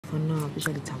for now,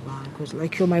 especially Taban, because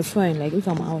like you're my friend. Like if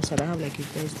I'm outside, I have like a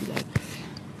bestie. Like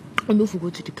and if we go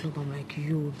to the club, I'm like,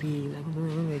 you be like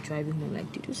when we're driving home,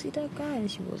 like, did you see that guy?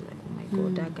 And she was like, oh my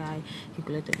god, that guy, he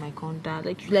collected my contact.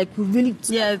 Like we really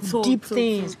deep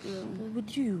things. But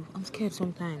with you, I'm scared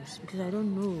sometimes because I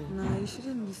don't know. No, you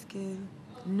shouldn't be scared.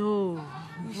 No,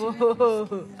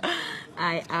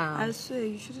 I am. I swear,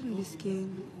 you shouldn't be scared.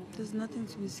 There's nothing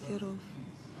to be scared of.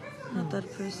 Not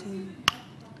that person.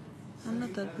 I'm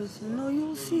not that person. No,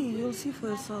 you'll see for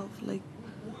yourself. Like,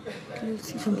 you'll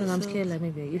see for Sometimes I'm yourself. scared, like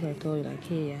maybe if I tell you, like,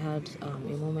 hey, I had a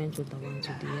moment with the one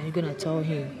today, are you gonna tell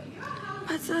him?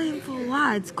 I tell him for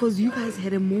what? Because you guys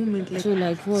had a moment. Like, so,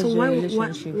 like, what's your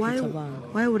relationship with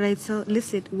Taban? Why would I tell?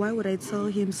 Listen, why would I tell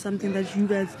him something that you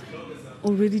guys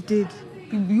already did?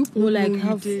 You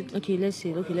did. Okay, let's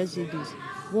say this.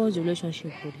 What's your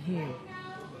relationship with him?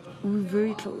 We're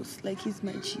very close. Like, he's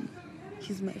my G.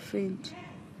 He's my friend.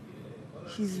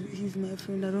 He's my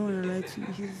friend. I don't want to lie to you.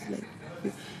 He's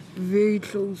like very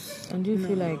close. And do you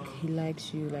feel like he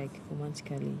likes you, like,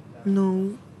 romantically?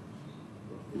 No.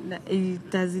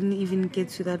 It doesn't even get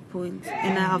to that point.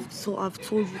 And I've told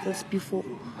you this before.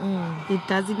 It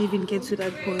doesn't even get to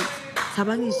that point.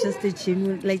 Tabang is just a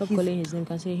genuine, like, stop calling his name,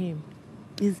 can say him.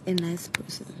 He's a nice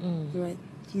person, right?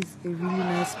 He's a really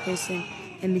nice person,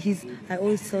 and I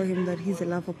always tell him that he's a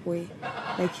lover boy.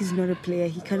 Like, he's not a player.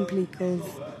 He can't play girls,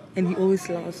 and he always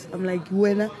laughs. I'm like,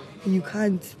 you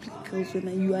can't play girls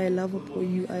when you are a lover boy.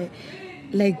 You are,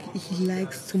 like, he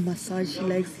likes to massage.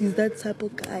 He's that type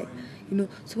of guy, you know.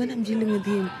 So when I'm dealing with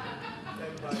him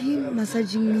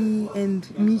massaging me and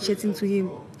me chatting to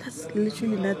him, that's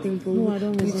literally nothing, bro. No, I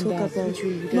don't we talk about.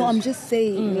 No, I'm just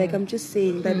saying. Like, I'm just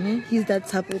saying that he's that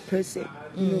type of person.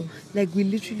 You know, like, we're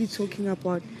literally talking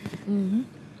about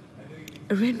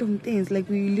random things. Like,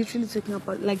 we're literally talking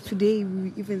about, like, today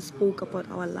we even spoke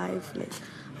about our life, like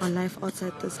our life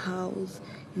outside this house.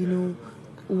 You know,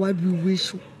 what we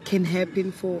wish can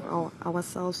happen for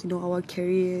ourselves. You know, our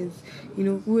careers. You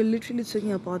know, we were literally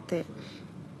talking about that.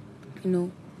 You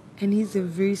know. And he's a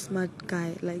very smart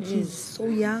guy. Like, he's so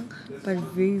young, but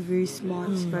very, very smart,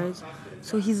 right?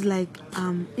 So he's like,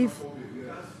 if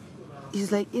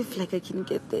like I can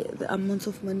get the amount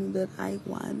of money that I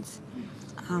want,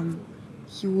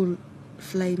 he will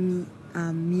fly me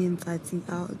and Tati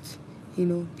out, you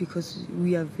know, because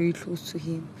we are very close to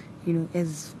him, you know,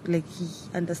 as like he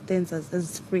understands us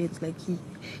as friends, like he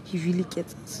really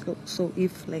gets us. So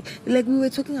if like we were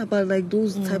talking about like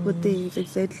those type of things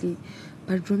exactly.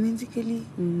 But romantically,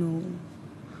 no.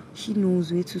 He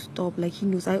knows where to stop. Like, he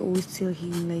knows. I always tell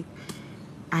him, like,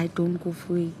 I don't go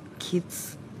for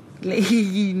kids. Like,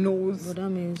 he knows. But that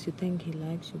means you think he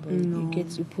likes you, but no.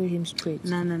 you put him straight.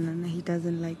 No. He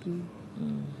doesn't like me.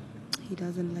 He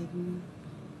doesn't like me.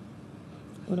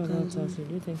 What about Tati?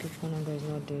 Do you think if Kananga is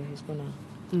not there, he's gonna...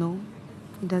 No.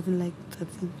 He doesn't like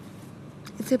Tati.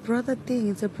 It's a brother thing.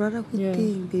 It's a brotherhood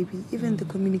thing, baby. Even the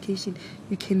communication,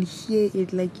 you can hear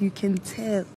it. Like, you can tell.